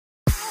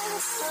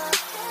Hi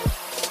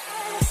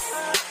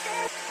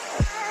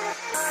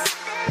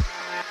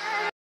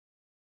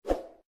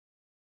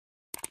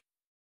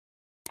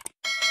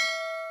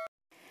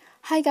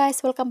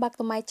guys! Welcome back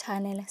to my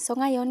channel. So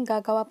ngayon,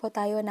 gagawa po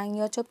tayo ng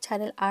YouTube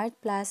channel art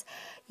plus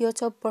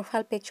YouTube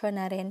profile picture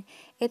na rin.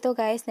 Ito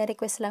guys,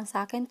 na-request lang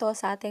sa akin to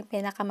sa ating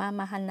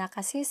pinakamamahal na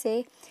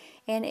kasisi.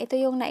 And ito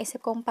yung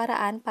naisip kong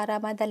paraan para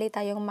madali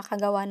tayong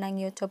makagawa ng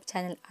YouTube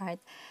channel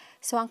art.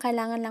 So ang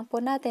kailangan lang po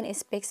natin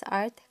is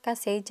Picsart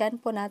kasi dyan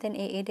po natin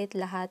i-edit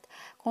lahat.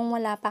 Kung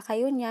wala pa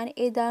kayo nyan,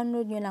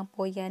 i-download nyo lang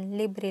po yan.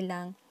 Libre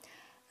lang.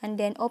 And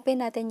then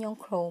open natin yung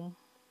Chrome.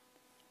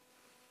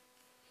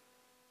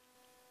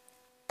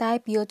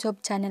 Type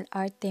YouTube channel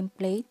art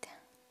template.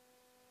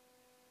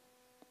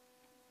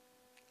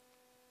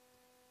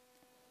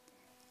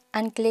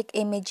 And click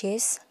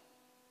images.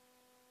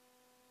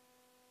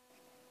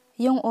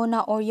 Yung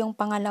una or yung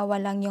pangalawa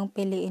lang yung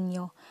piliin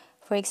nyo.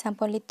 For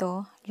example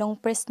ito, long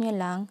press nyo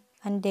lang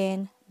and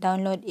then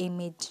download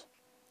image.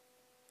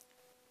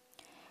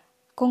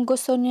 Kung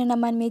gusto nyo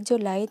naman medyo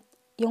light,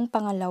 yung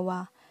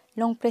pangalawa,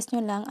 long press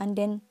nyo lang and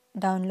then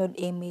download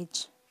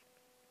image.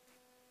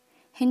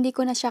 Hindi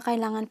ko na siya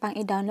kailangan pang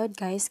i-download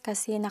guys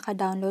kasi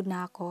naka-download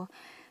na ako.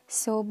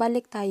 So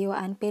balik tayo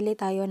and pili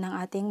tayo ng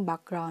ating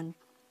background.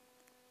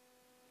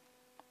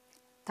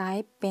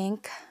 Type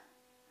pink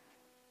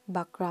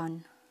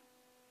background.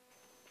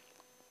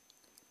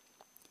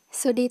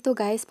 So dito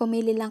guys,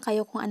 pumili lang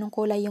kayo kung anong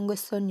kulay yung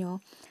gusto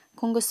nyo.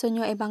 Kung gusto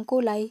nyo ibang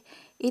kulay,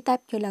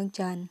 i-type nyo lang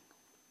dyan.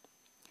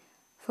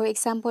 For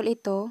example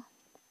ito,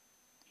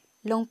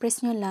 long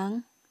press nyo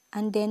lang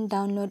and then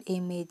download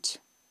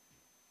image.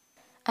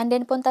 And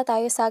then punta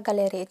tayo sa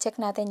gallery, check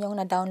natin yung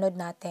na-download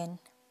natin.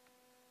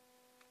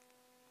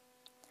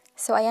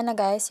 So ayan na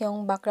guys,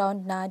 yung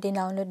background na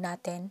dinownload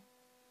natin.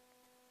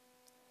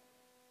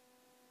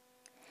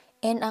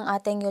 And ang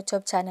ating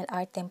YouTube channel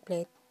art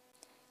template.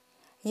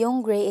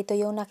 Yung gray, ito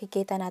yung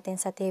nakikita natin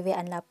sa TV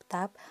and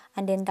laptop.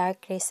 And then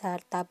dark gray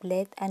sa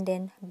tablet. And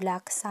then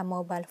black sa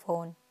mobile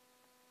phone.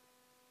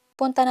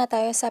 Punta na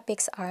tayo sa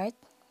Picsart.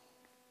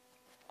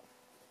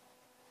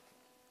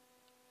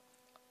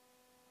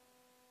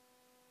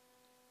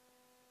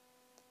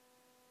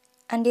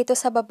 And dito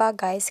sa baba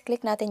guys,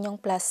 click natin yung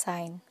plus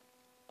sign.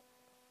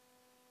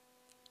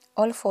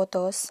 All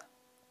photos.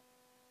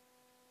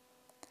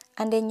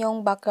 And then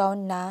yung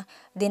background na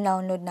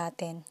dinownload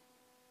natin.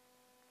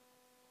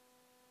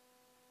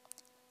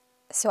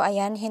 So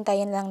ayan,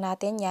 hintayin lang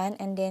natin yan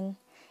and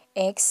then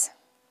X.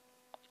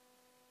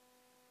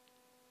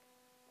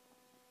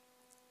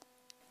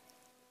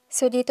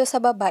 So dito sa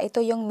baba, ito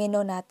yung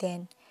menu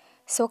natin.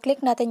 So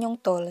click natin yung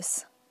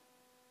tools.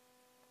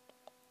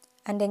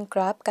 And then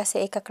crop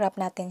kasi ika-crop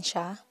natin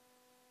siya.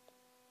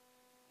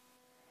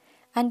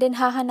 And then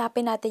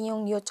hahanapin natin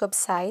yung YouTube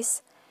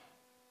size.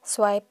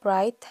 Swipe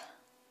right.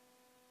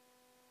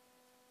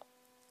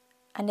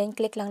 And then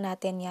click lang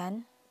natin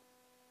yan.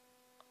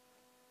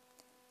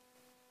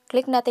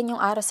 Click natin yung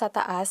arrow sa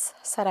taas,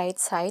 sa right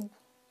side.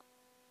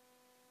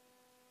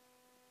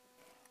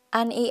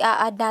 And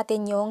i-add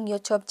natin yung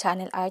YouTube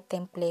channel art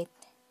template.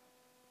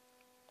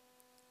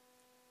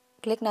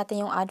 Click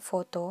natin yung add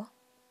photo.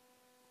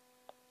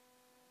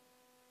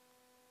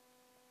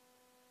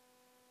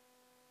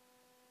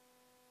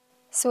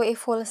 So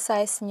i-full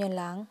size nyo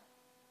lang.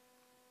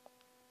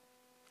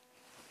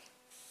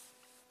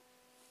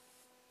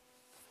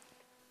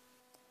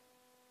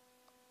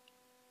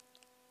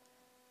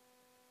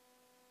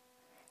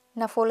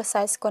 Na full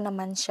size ko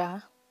naman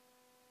siya.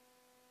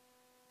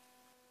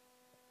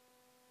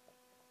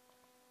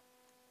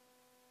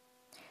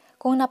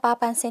 Kung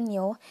napapansin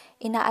nyo,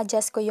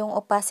 ina-adjust ko yung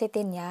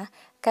opacity niya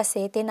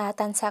kasi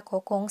tinatansa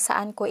ko kung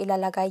saan ko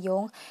ilalagay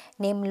yung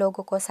name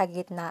logo ko sa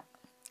gitna.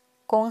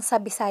 Kung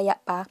sa Bisaya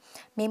pa,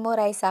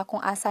 memorize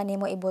kung asa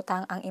nimo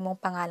ibutang ang imong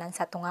pangalan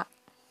sa tunga.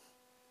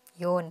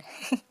 Yun.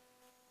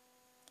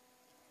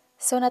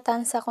 So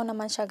natansa ko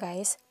naman siya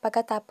guys.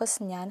 Pagkatapos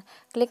niyan,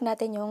 click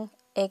natin yung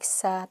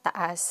X sa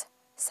taas,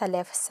 sa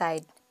left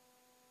side.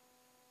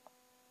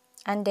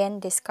 And then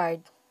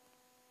discard.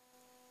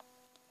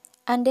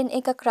 And then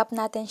ika-crop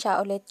natin siya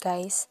ulit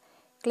guys.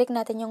 Click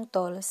natin yung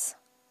tools.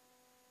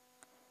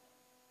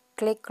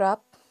 Click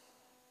crop.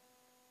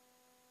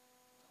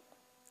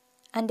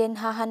 And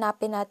then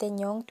hahanapin natin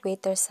yung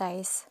Twitter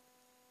size.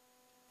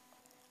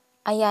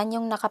 Ayan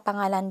yung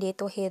nakapangalan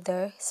dito,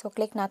 header. So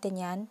click natin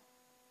yan.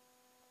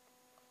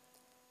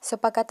 So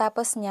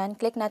pagkatapos niyan,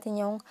 click natin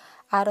yung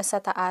arrow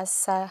sa taas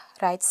sa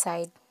right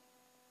side.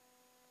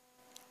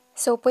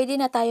 So pwede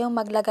na tayong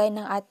maglagay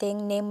ng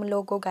ating name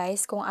logo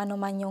guys kung ano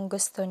man yung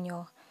gusto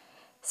nyo.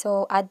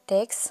 So add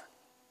text.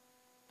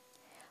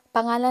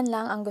 Pangalan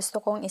lang ang gusto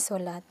kong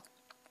isulat.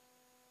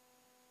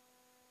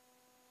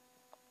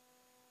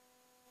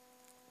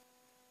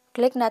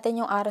 Click natin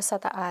yung arrow sa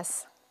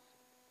taas.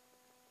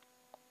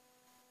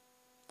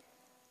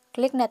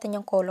 Click natin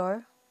yung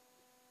color.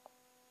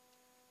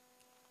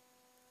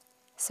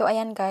 So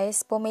ayan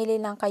guys, pumili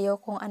lang kayo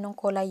kung anong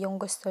kulay yung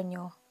gusto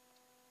nyo.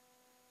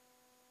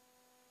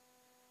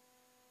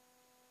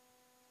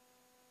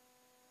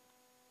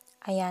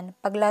 Ayan,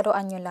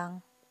 paglaruan nyo lang.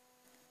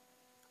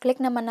 Click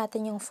naman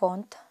natin yung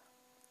font.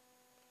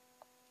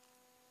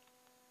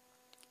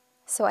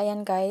 So,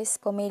 ayan guys,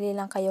 pumili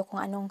lang kayo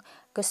kung anong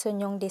gusto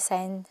nyong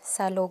design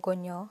sa logo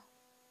nyo.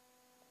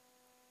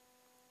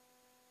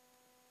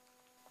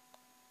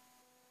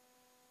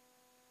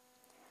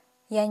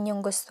 Yan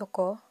yung gusto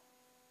ko.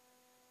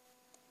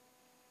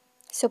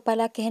 So,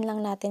 palakihin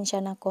lang natin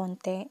siya ng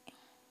konti.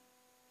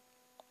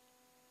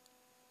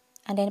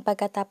 And then,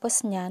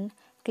 pagkatapos nyan,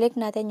 click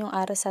natin yung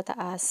arrow sa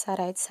taas, sa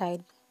right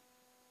side.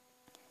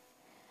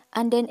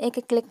 And then,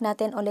 i-click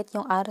natin ulit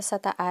yung arrow sa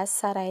taas,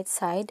 sa right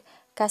side,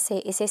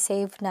 kasi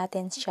isi-save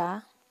natin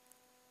siya.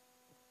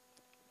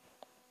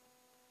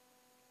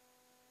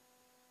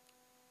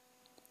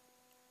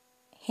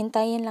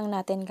 Hintayin lang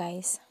natin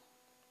guys.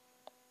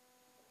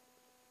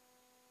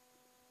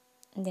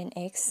 And then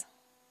X.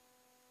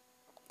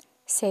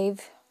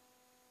 Save.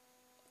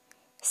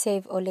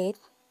 Save ulit.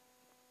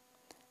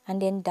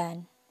 And then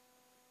done.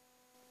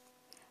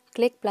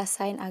 Click plus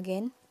sign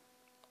again.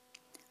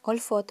 All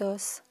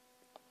photos.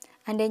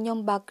 And then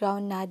yung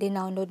background na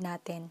dinownload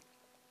natin.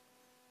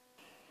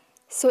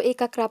 So,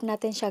 ika-crop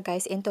natin siya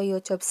guys into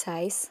YouTube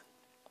size.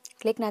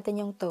 Click natin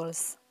yung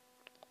tools.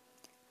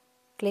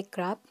 Click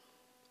crop.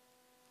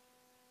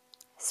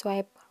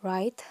 Swipe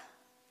right.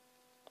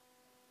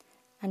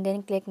 And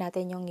then click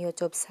natin yung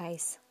YouTube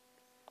size.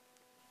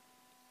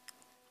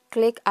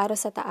 Click arrow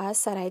sa taas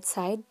sa right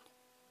side.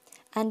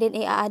 And then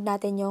i-add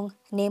natin yung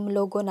name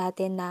logo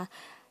natin na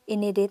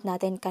inedit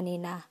natin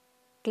kanina.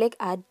 Click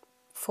add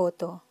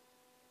photo.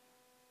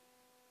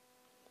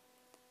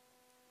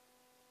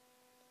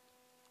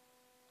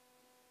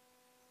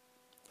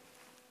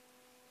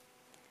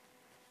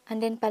 And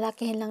then,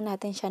 palakihin lang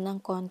natin siya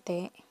ng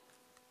konti.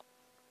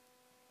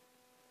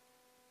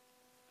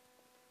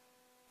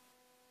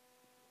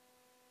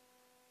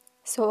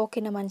 So,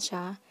 okay naman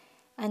siya.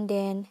 And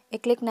then,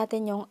 i-click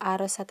natin yung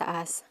arrow sa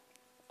taas.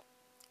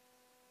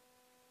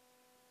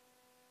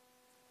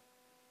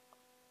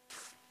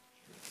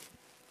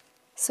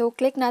 So,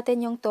 click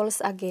natin yung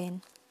tools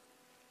again.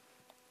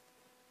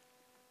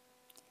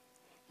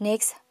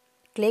 Next,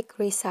 click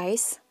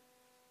resize.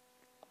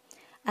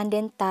 And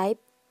then, type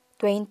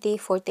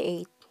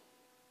 2048.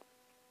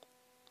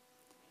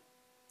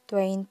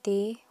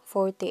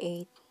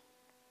 2048.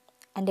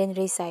 And then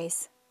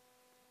resize.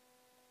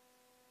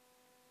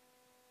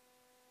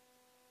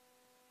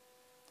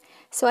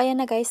 So, ayan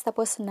na guys,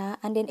 tapos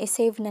na. And then,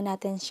 i-save na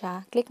natin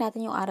siya. Click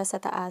natin yung arrow sa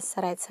taas,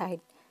 sa right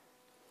side.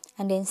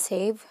 And then,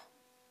 save.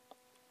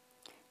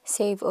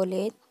 Save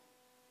ulit.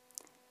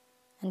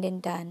 And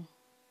then, done.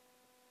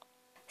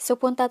 So,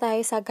 punta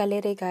tayo sa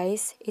gallery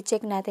guys.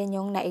 I-check natin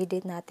yung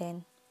na-edit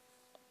natin.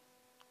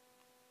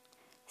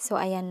 So,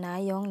 ayan na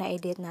yung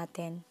na-edit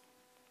natin.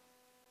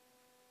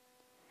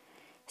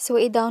 So,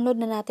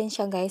 i-download na natin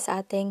siya guys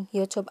sa ating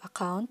YouTube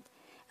account.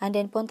 And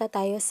then, punta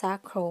tayo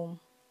sa Chrome.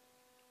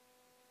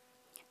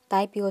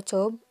 Type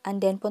YouTube.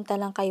 And then, punta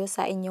lang kayo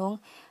sa inyong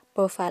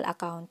profile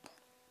account.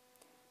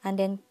 And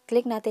then,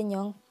 click natin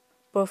yung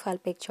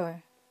profile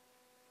picture.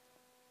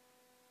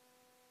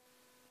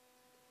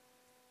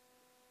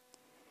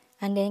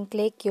 And then,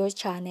 click your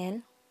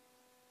channel.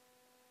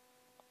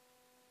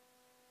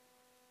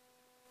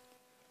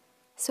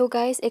 So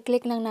guys,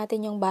 i-click lang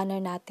natin yung banner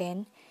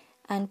natin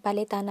and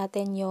palitan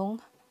natin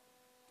yung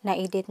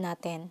na-edit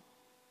natin.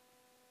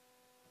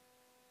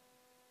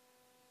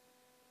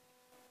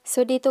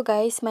 So dito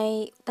guys,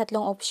 may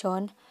tatlong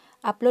option.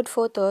 Upload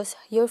photos,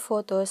 your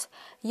photos.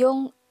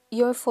 Yung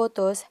your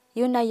photos,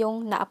 yun na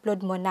yung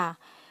na-upload mo na.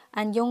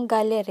 And yung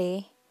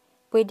gallery,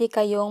 pwede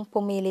kayong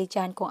pumili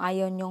dyan kung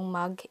ayaw nyong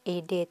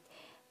mag-edit.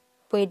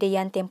 Pwede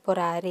yan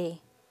temporary.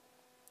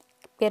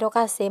 Pero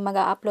kasi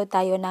mag-upload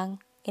tayo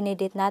ng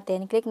inedit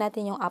natin, click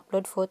natin yung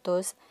upload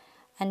photos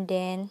and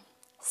then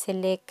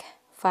select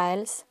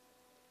files.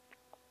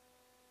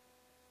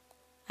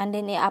 And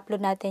then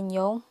i-upload natin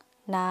yung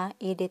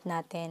na-edit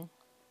natin.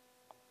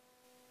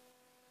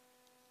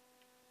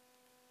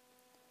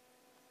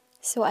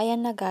 So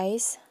ayan na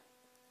guys.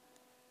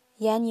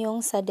 Yan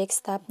yung sa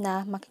desktop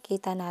na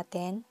makikita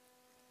natin.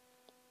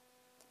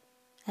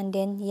 And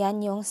then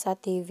yan yung sa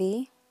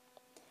TV.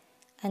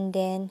 And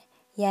then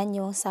yan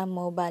yung sa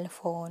mobile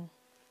phone.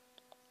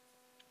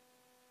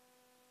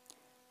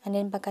 And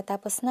then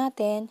pagkatapos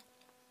natin,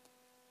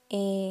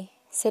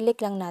 i-select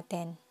lang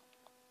natin.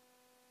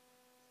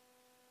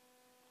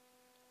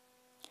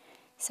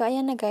 So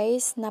ayan na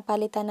guys,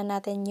 napalitan na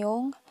natin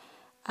yung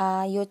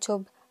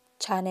YouTube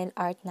channel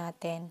art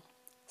natin.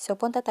 So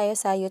punta tayo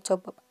sa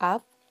YouTube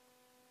app.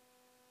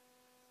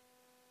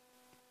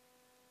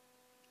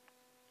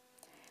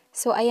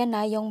 So ayan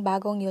na yung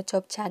bagong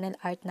YouTube channel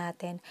art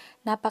natin.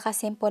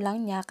 Napaka-simple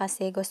lang niya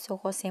kasi gusto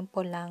ko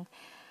simple lang.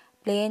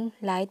 Plain,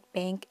 light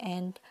pink,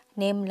 and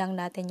name lang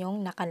natin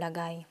yung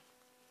nakalagay.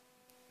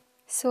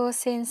 So,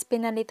 since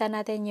pinalitan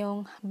natin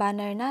yung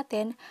banner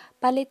natin,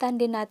 palitan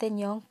din natin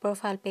yung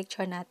profile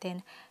picture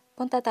natin.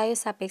 Punta tayo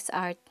sa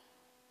Picsart.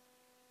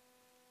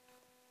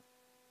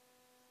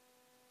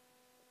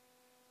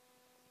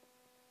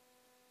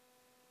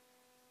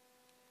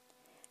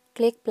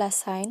 click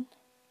plus sign,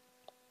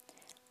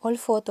 all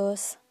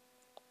photos,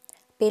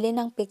 pili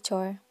ng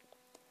picture,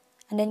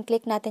 and then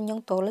click natin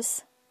yung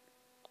tools,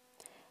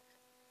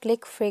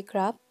 click free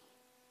crop,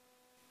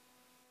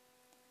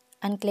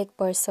 and click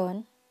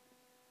person.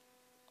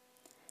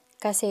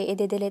 Kasi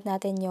i-delete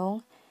natin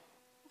yung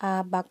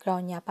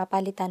background niya,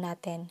 papalitan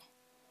natin.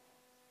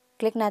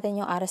 Click natin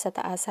yung arrow sa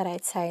taas sa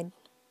right side.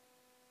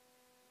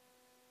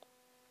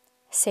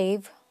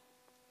 Save.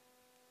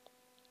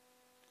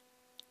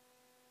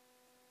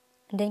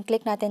 And then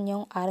click natin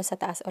yung arrow sa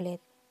taas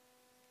ulit.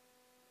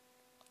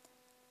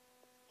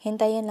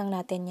 Hintayin lang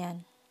natin yan.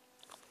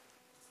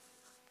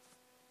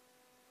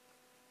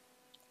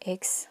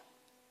 X.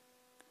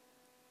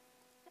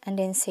 And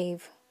then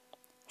save.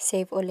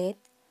 Save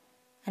ulit.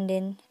 And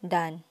then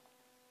done.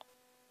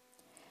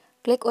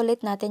 Click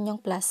ulit natin yung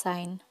plus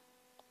sign.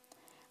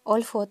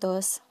 All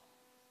photos.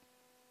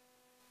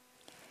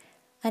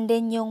 And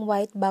then yung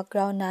white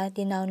background na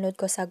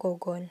dinownload ko sa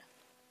Google.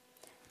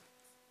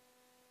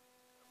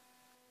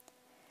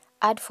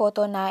 Add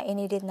photo na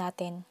inedit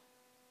natin.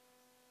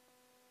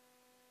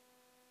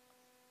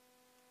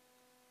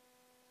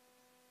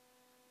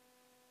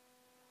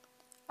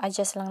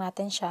 Adjust lang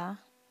natin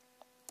siya.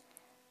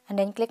 And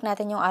then click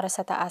natin yung arrow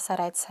sa taas sa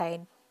right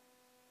side.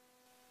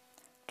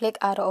 Click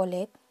arrow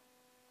ulit.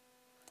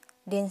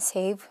 Then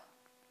save.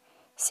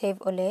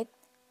 Save ulit.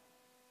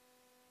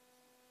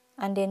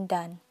 And then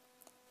done.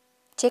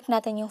 Check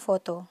natin yung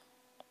photo.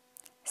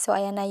 So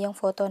ayan na yung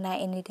photo na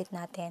inedit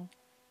natin.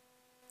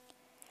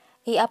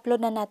 I-upload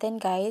na natin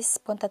guys.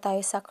 Punta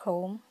tayo sa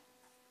Chrome.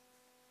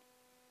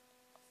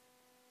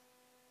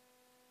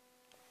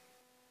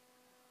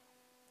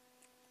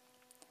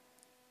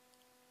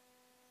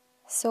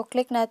 So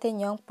click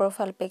natin yung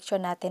profile picture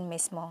natin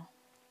mismo.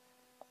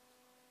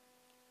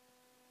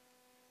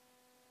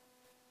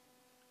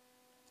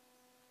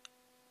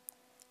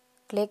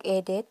 Click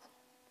edit.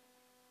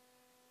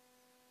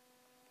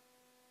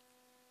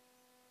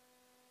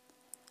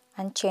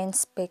 And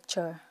change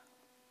picture.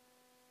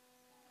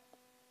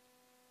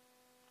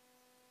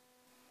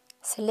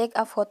 Select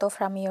a photo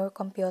from your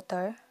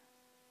computer,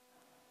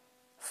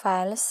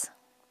 files,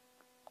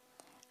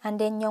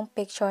 and then yung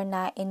picture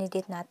na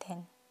inedit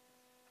natin.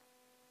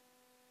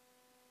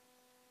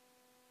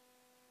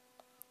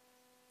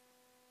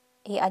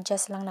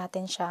 I-adjust lang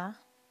natin siya.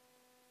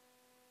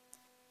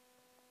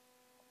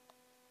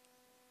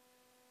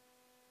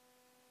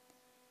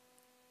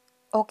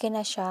 Okay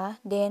na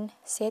siya, then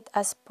set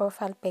as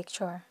profile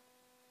picture.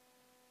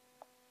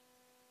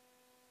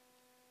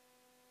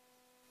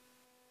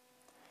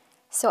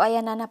 So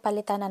ayan na,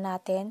 napalitan na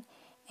natin,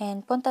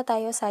 and punta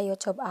tayo sa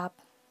YouTube app.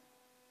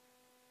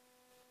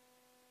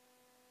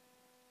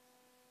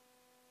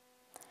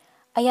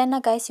 Ayan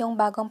na guys yung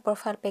bagong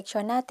profile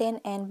picture natin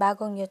and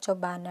bagong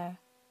YouTube banner.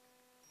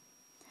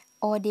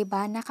 O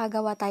diba,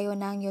 nakagawa tayo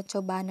ng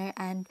YouTube banner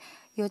and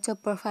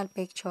YouTube profile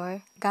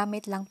picture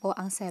gamit lang po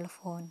ang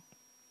cellphone.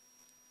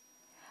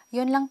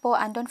 Yun lang po,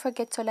 and don't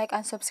forget to like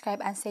and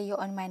subscribe, and see you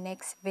on my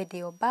next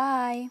video.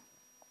 Bye!